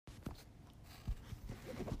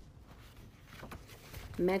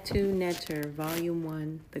Metu Neter, Volume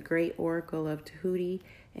 1, The Great Oracle of Tahuti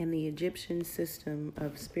and the Egyptian System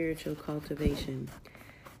of Spiritual Cultivation.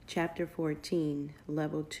 Chapter 14,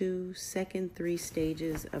 Level 2, Second 3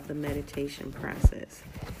 Stages of the Meditation Process.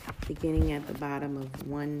 Beginning at the bottom of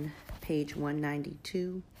page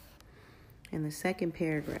 192, in the second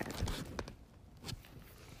paragraph.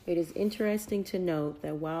 It is interesting to note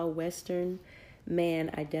that while Western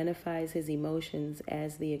man identifies his emotions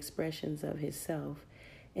as the expressions of his self,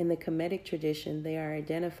 in the Kemetic tradition they are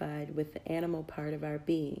identified with the animal part of our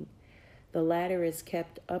being. The latter is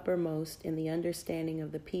kept uppermost in the understanding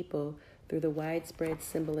of the people through the widespread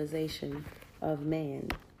symbolization of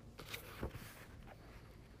man,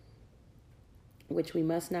 which we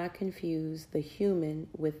must not confuse the human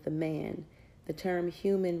with the man. The term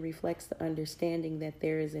human reflects the understanding that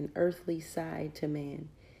there is an earthly side to man.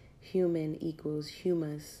 Human equals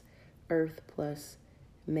humus, earth plus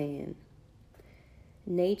man.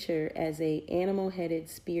 Nature as a animal-headed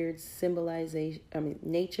speared symbolization,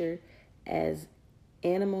 nature as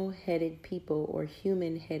animal-headed people or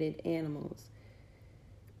human-headed animals.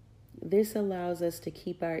 This allows us to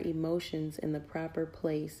keep our emotions in the proper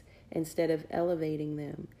place instead of elevating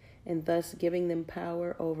them, and thus giving them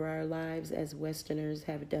power over our lives as Westerners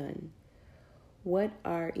have done. What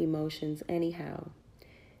are emotions anyhow?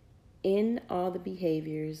 In all the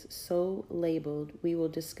behaviors so labeled, we will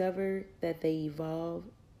discover that they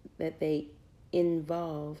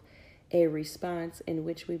involve a response in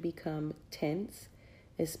which we become tense,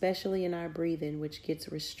 especially in our breathing, which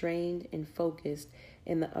gets restrained and focused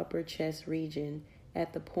in the upper chest region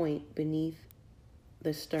at the point beneath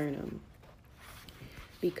the sternum.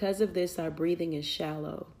 Because of this, our breathing is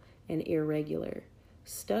shallow and irregular.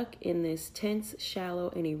 Stuck in this tense,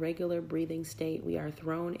 shallow, and irregular breathing state, we are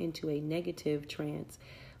thrown into a negative trance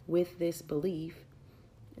with this belief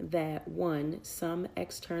that 1, some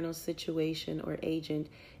external situation or agent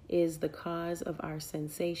is the cause of our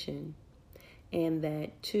sensation, and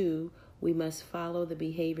that 2, we must follow the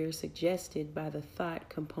behavior suggested by the thought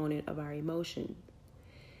component of our emotion.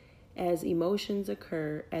 As emotions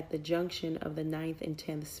occur at the junction of the 9th and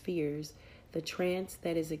 10th spheres, the trance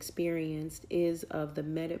that is experienced is of the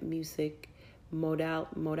metamusic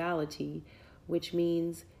modality, which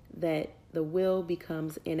means that the will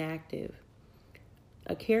becomes inactive.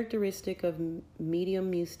 A characteristic of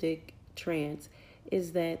mediumistic trance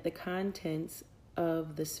is that the contents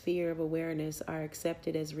of the sphere of awareness are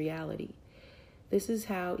accepted as reality. This is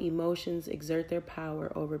how emotions exert their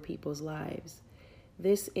power over people's lives.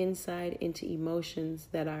 This insight into emotions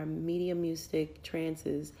that are mediumistic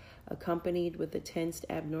trances, accompanied with the tensed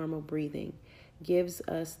abnormal breathing, gives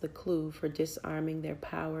us the clue for disarming their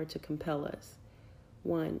power to compel us.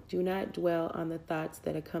 1, do not dwell on the thoughts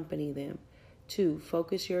that accompany them. 2,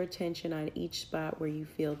 focus your attention on each spot where you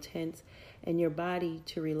feel tense and your body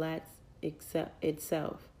to relax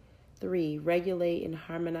itself. 3, regulate and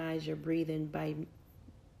harmonize your breathing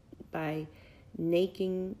by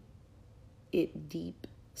making it deep,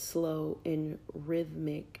 slow, and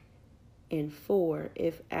rhythmic. And 4,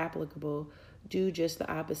 if applicable, do just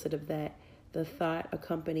the opposite of that the thought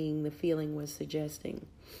accompanying the feeling was suggesting.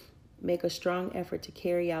 Make a strong effort to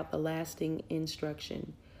carry out the lasting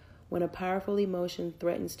instruction. When a powerful emotion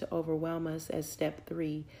threatens to overwhelm us as step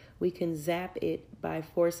 3, we can zap it by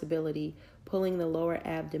forcibility, pulling the lower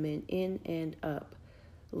abdomen in and up.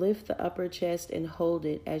 Lift the upper chest and hold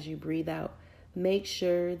it as you breathe out. Make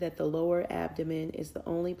sure that the lower abdomen is the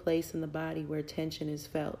only place in the body where tension is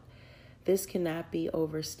felt. This cannot be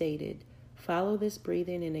overstated. Follow this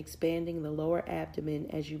breathing in expanding the lower abdomen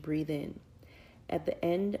as you breathe in. At the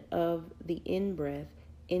end of the in-breath,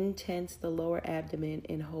 intense the lower abdomen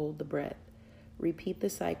and hold the breath. Repeat the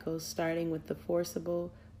cycle, starting with the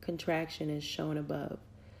forcible contraction as shown above.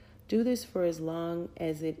 Do this for as long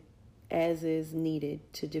as is needed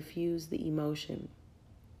to diffuse the emotion.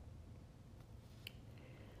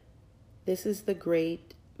 This is the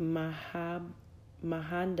great Mahanda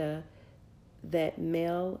that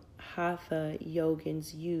male Hatha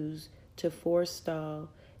yogins use to forestall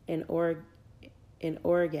an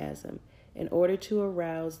orgasm in order to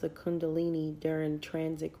arouse the Kundalini during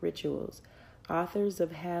transic rituals. Authors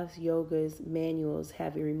of Hatha Yoga's manuals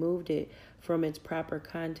have removed it from its proper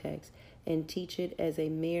context and teach it as a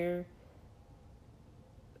mere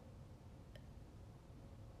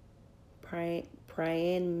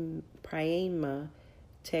pranayama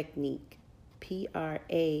technique,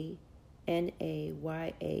 Pranayama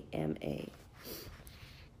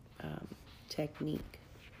technique.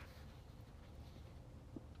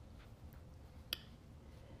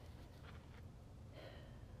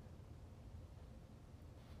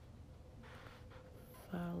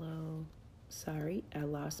 Sorry, I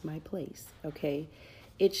lost my place. Okay.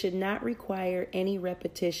 It should not require any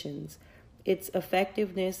repetitions. Its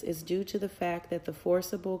effectiveness is due to the fact that the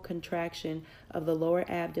forcible contraction of the lower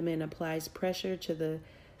abdomen applies pressure to the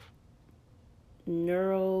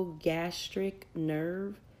neurogastric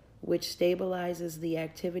nerve, which stabilizes the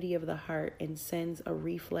activity of the heart and sends a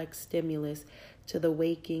reflex stimulus to the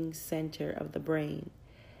waking center of the brain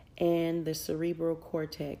and the cerebral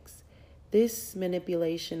cortex. This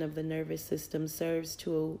manipulation of the nervous system serves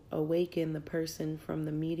to awaken the person from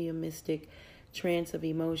the mediumistic trance of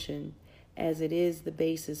emotion, as it is the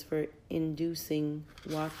basis for inducing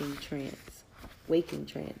waking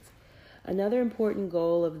trance. Another important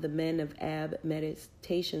goal of the Men of Ab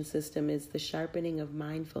meditation system is the sharpening of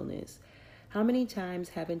mindfulness. How many times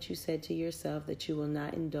haven't you said to yourself that you will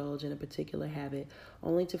not indulge in a particular habit,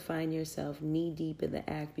 only to find yourself knee-deep in the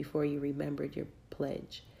act before you remembered your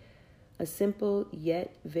pledge? A simple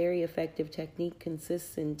yet very effective technique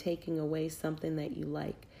consists in taking away something that you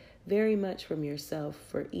like very much from yourself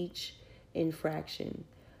for each infraction.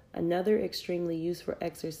 Another extremely useful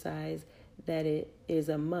exercise that it is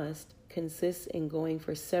a must consists in going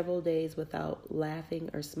for several days without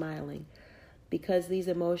laughing or smiling. Because these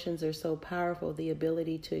emotions are so powerful, the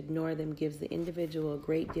ability to ignore them gives the individual a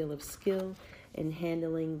great deal of skill in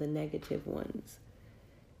handling the negative ones.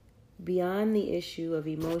 Beyond the issue of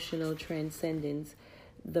emotional transcendence,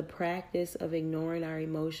 the practice of ignoring our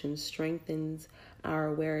emotions strengthens our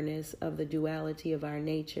awareness of the duality of our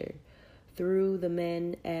nature. Through the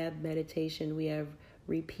Men Ab meditation, we have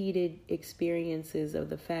repeated experiences of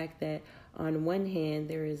the fact that on one hand,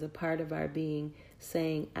 there is a part of our being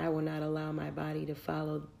saying, I will not allow my body to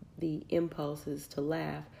follow the impulses to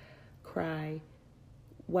laugh, cry,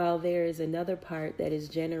 while there is another part that is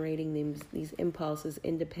generating these impulses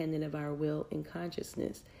independent of our will and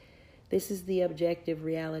consciousness. This is the objective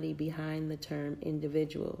reality behind the term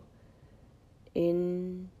individual.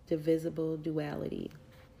 Indivisible duality.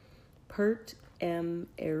 Pert M.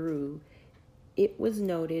 Eru. It was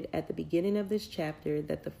noted at the beginning of this chapter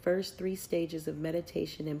that the first 3 stages of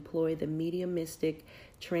meditation employ the mediumistic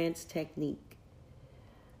trance technique.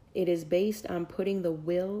 It is based on putting the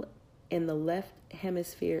will in the left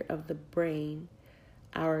hemisphere of the brain,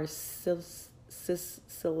 our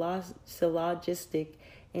syllogistic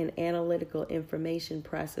and analytical information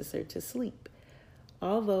processor, to sleep.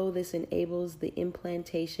 Although this enables the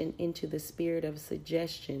implantation into the spirit of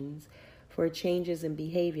suggestions for changes in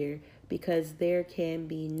behavior, because there can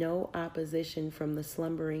be no opposition from the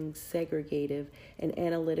slumbering, segregative, and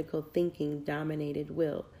analytical thinking-dominated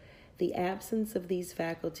will. The absence of these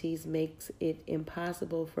faculties makes it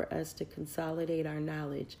impossible for us to consolidate our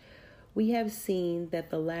knowledge. We have seen that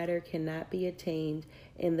the latter cannot be attained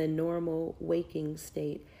in the normal waking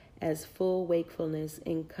state, as full wakefulness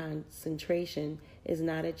and concentration is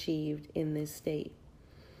not achieved in this state.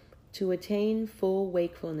 To attain full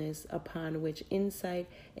wakefulness, upon which insight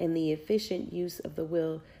and the efficient use of the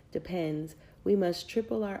will depends, we must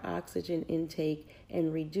triple our oxygen intake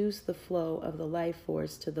and reduce the flow of the life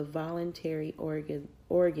force to the voluntary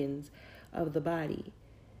organs of the body.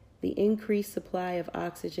 The increased supply of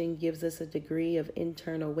oxygen gives us a degree of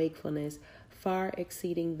internal wakefulness far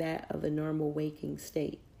exceeding that of the normal waking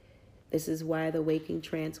state. This is why the waking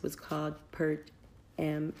trance was called Pert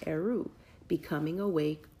M. Eru, becoming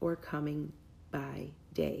awake or coming by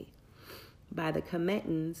day. By the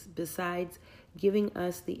Tibetans, besides giving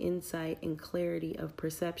us the insight and clarity of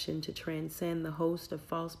perception to transcend the host of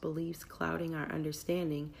false beliefs clouding our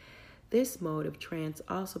understanding, this mode of trance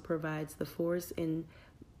also provides the force and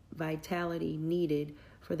vitality needed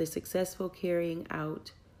for the successful carrying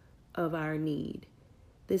out of our need.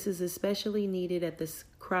 This is especially needed at the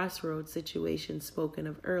crossroads situation spoken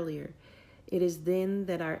of earlier. It is then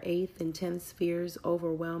that our 8th and 10th spheres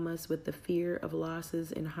overwhelm us with the fear of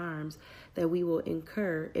losses and harms that we will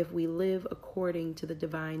incur if we live according to the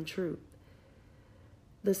divine truth.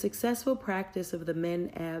 The successful practice of the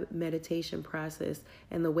Men Ab meditation process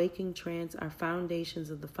and the waking trance are foundations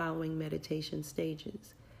of the following meditation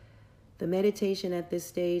stages. The meditation at this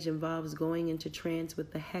stage involves going into trance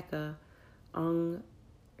with the Heka, Ong,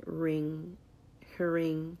 Ring,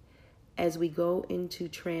 Hering, as we go into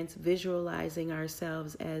trance, visualizing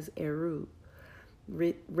ourselves as Eru,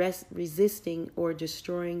 resisting or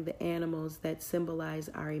destroying the animals that symbolize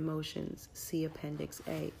our emotions. See Appendix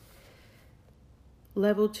A.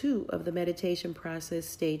 Level 2 of the meditation process,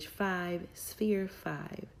 Stage 5, Sphere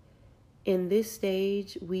 5. In this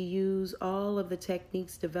stage, we use all of the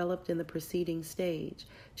techniques developed in the preceding stage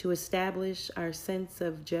to establish our sense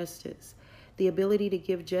of justice. The ability to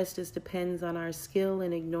give justice depends on our skill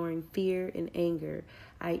in ignoring fear and anger,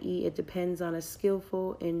 i.e., it depends on a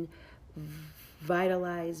skillful and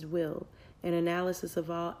vitalized will. An analysis of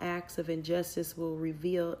all acts of injustice will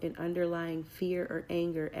reveal an underlying fear or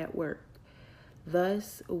anger at work.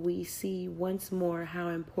 Thus, we see once more how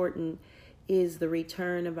important is the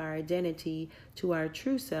return of our identity to our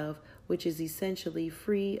true self, which is essentially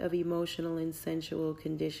free of emotional and sensual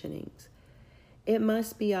conditionings. It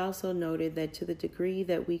must be also noted that to the degree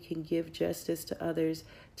that we can give justice to others,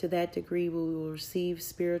 to that degree we will receive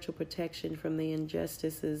spiritual protection from the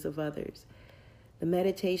injustices of others. The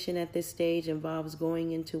meditation at this stage involves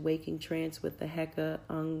going into waking trance with the Heka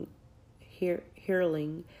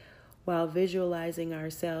Hirling, while visualizing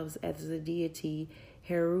ourselves as the deity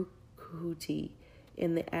Herukuti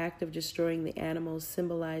in the act of destroying the animals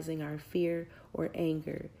symbolizing our fear or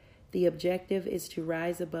anger. The objective is to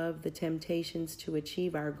rise above the temptations to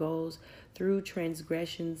achieve our goals through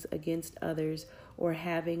transgressions against others or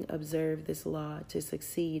having observed this law to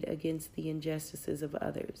succeed against the injustices of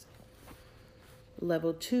others.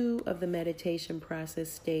 Level 2 of the meditation process,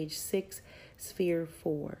 stage 6, sphere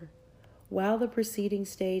 4. While the preceding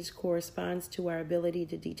stage corresponds to our ability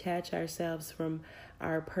to detach ourselves from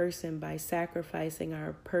our person by sacrificing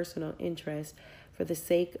our personal interest for the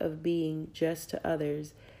sake of being just to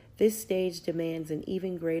others, this stage demands an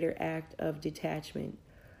even greater act of detachment.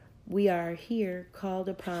 We are here called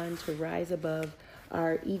upon to rise above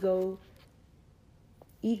our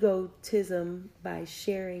egotism by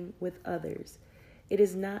sharing with others. It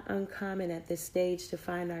is not uncommon at this stage to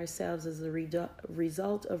find ourselves as a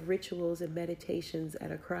result of rituals and meditations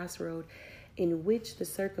at a crossroad in which the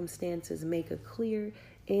circumstances make a clear,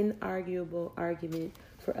 inarguable argument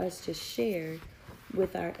for us to share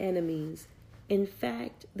with our enemies. In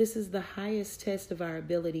fact, this is the highest test of our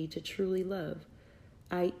ability to truly love,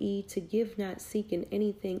 i.e., to give not seeking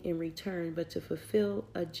anything in return, but to fulfill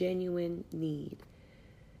a genuine need.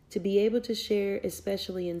 To be able to share,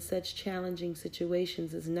 especially in such challenging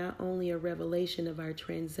situations, is not only a revelation of our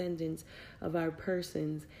transcendence of our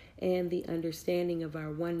persons and the understanding of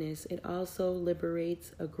our oneness, it also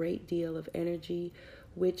liberates a great deal of energy,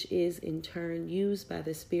 which is in turn used by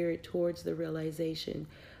the Spirit towards the realization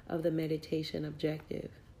of the meditation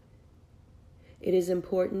objective. It is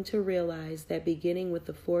important to realize that beginning with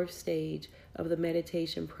the 4th stage of the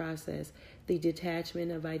meditation process, the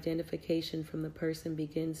detachment of identification from the person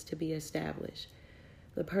begins to be established.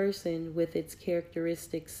 The person, with its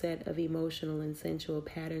characteristic set of emotional and sensual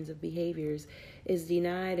patterns of behaviors, is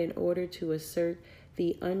denied in order to assert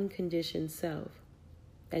the unconditioned self.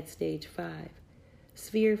 At stage 5,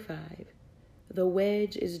 sphere 5, the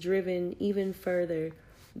wedge is driven even further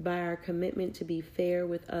by our commitment to be fair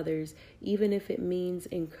with others, even if it means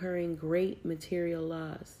incurring great material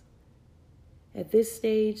loss. At this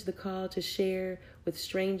stage, the call to share with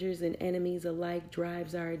strangers and enemies alike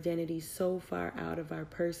drives our identity so far out of our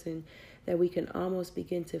person that we can almost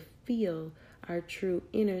begin to feel our true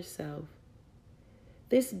inner self.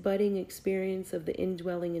 This budding experience of the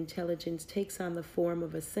indwelling intelligence takes on the form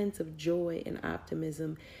of a sense of joy and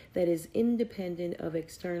optimism that is independent of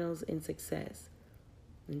externals and success.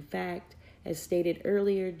 In fact, as stated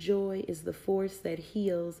earlier, joy is the force that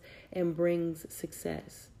heals and brings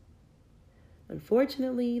success.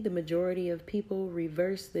 Unfortunately, the majority of people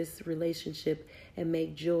reverse this relationship and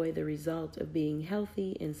make joy the result of being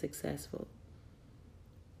healthy and successful.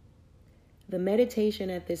 The meditation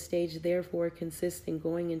at this stage, therefore, consists in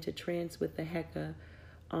going into trance with the Heka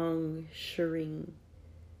Shring.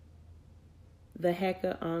 The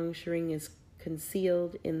Heka Shring is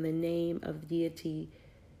concealed in the name of the deity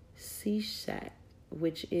Sishat,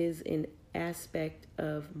 which is an aspect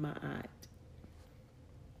of Ma'at.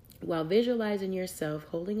 While visualizing yourself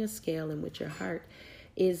holding a scale in which your heart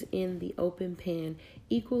is in the open pan,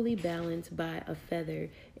 equally balanced by a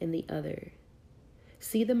feather in the other.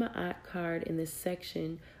 See the Ma'at card in this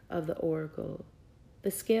section of the oracle.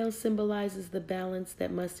 The scale symbolizes the balance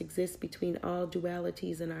that must exist between all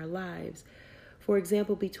dualities in our lives. For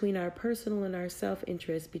example, between our personal and our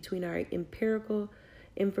self-interest, between our empirical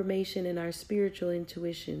information and our spiritual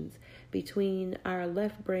intuitions, between our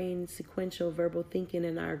left brain sequential verbal thinking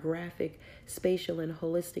and our graphic, spatial, and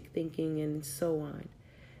holistic thinking, and so on.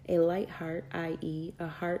 A light heart, i.e., a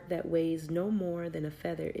heart that weighs no more than a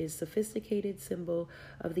feather, is a sophisticated symbol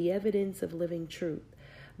of the evidence of living truth.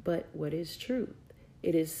 But what is truth?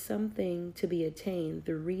 It is something to be attained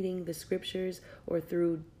through reading the scriptures or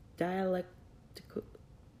through dialectical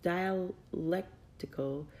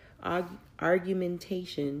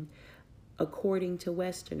argumentation according to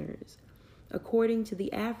Westerners. According to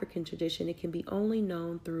the African tradition, it can be only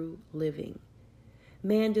known through living.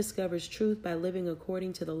 Man discovers truth by living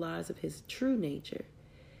according to the laws of his true nature.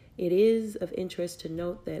 It is of interest to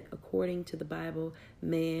note that according to the Bible,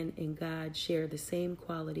 man and God share the same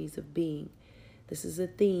qualities of being. This is a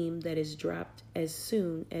theme that is dropped as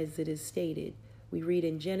soon as it is stated. We read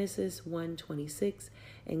in Genesis 1:26,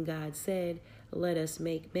 and God said, "Let us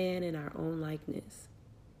make man in our own likeness."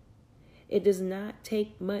 It does not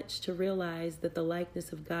take much to realize that the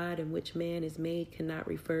likeness of God in which man is made cannot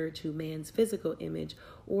refer to man's physical image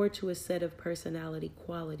or to a set of personality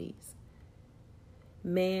qualities.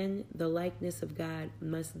 Man, the likeness of God,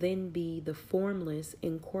 must then be the formless,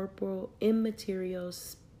 incorporeal, immaterial,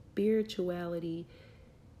 spiritually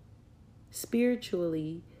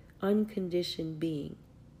unconditioned being.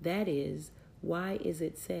 That is, why is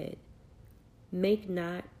it said, make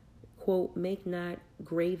not, quote, make not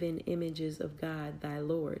graven images of God thy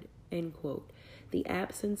Lord, end quote. The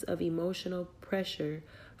absence of emotional pressure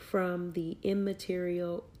from the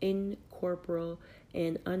immaterial, incorporeal,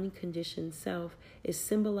 and unconditioned self is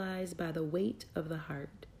symbolized by the weight of the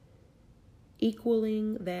heart,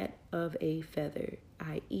 equaling that of a feather,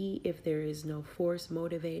 i.e., if there is no force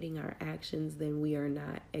motivating our actions, then we are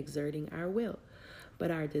not exerting our will, but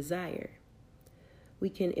our desire. We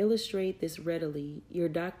can illustrate this readily. Your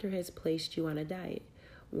doctor has placed you on a diet.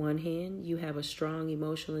 One hand, you have a strong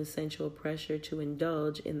emotional and sensual pressure to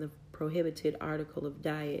indulge in the prohibited article of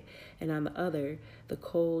diet, and on the other, the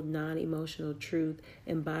cold, non-emotional truth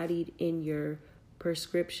embodied in your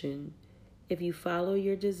prescription. If you follow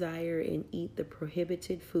your desire and eat the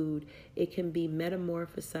prohibited food, it can be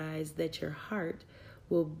metamorphosized that your heart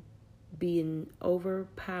will be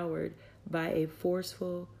overpowered by a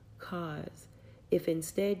forceful cause. If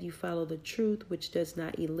instead you follow the truth, which does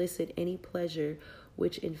not elicit any pleasure,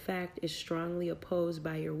 which in fact is strongly opposed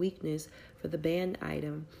by your weakness for the banned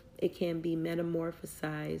item, it can be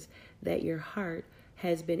metamorphosized that your heart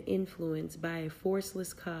has been influenced by a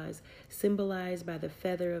forceless cause, symbolized by the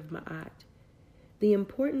feather of Ma'at. The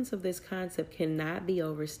importance of this concept cannot be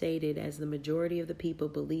overstated, as the majority of the people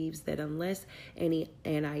believes that unless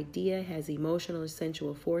an idea has emotional or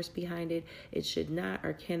sensual force behind it, it should not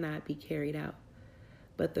or cannot be carried out.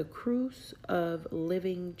 But the cruce of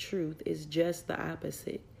living truth is just the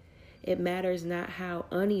opposite. It matters not how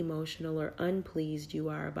unemotional or unpleased you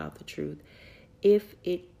are about the truth. If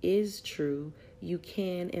it is true, you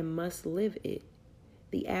can and must live it.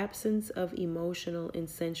 The absence of emotional and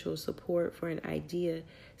sensual support for an idea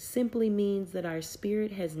simply means that our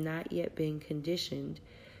spirit has not yet been conditioned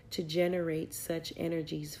to generate such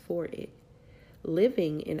energies for it.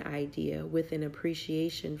 Living an idea with an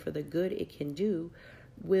appreciation for the good it can do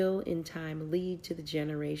will in time lead to the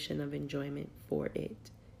generation of enjoyment for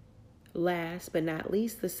it. Last but not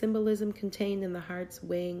least, the symbolism contained in the heart's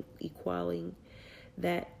weighing equaling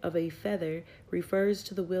that of a feather refers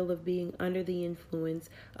to the will of being under the influence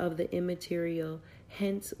of the immaterial,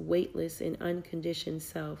 hence weightless and unconditioned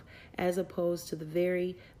self, as opposed to the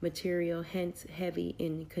very material, hence heavy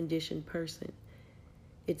and conditioned person.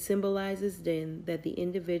 It symbolizes then that the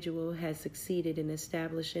individual has succeeded in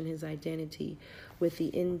establishing his identity with the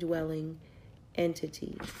indwelling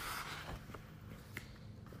entity,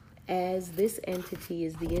 as this entity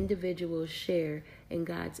is the individual's share in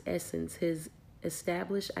God's essence. His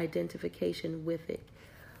established identification with it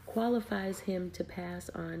qualifies him to pass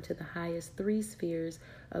on to the highest three spheres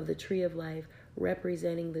of the tree of life,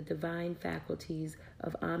 representing the divine faculties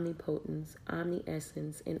of omnipotence,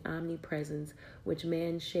 omniscience, and omnipresence, which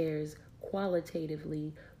man shares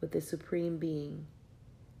qualitatively with the Supreme Being.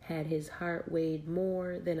 Had his heart weighed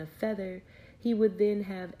more than a feather, he would then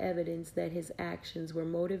have evidence that his actions were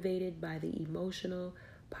motivated by the emotional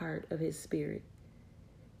part of his spirit.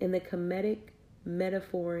 In the comedic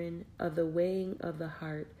metaphorin of the weighing of the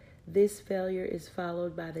heart, this failure is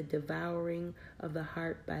followed by the devouring of the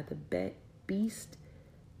heart by the beast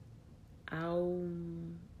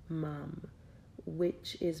Aumam,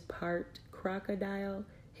 which is part crocodile,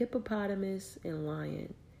 hippopotamus, and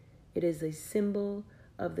lion. It is a symbol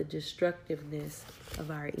of the destructiveness of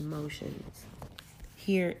our emotions.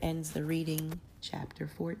 Here ends the reading, chapter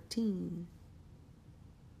 14.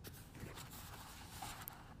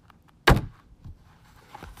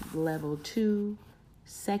 Level 2,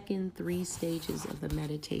 second 3 stages of the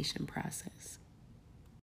meditation process.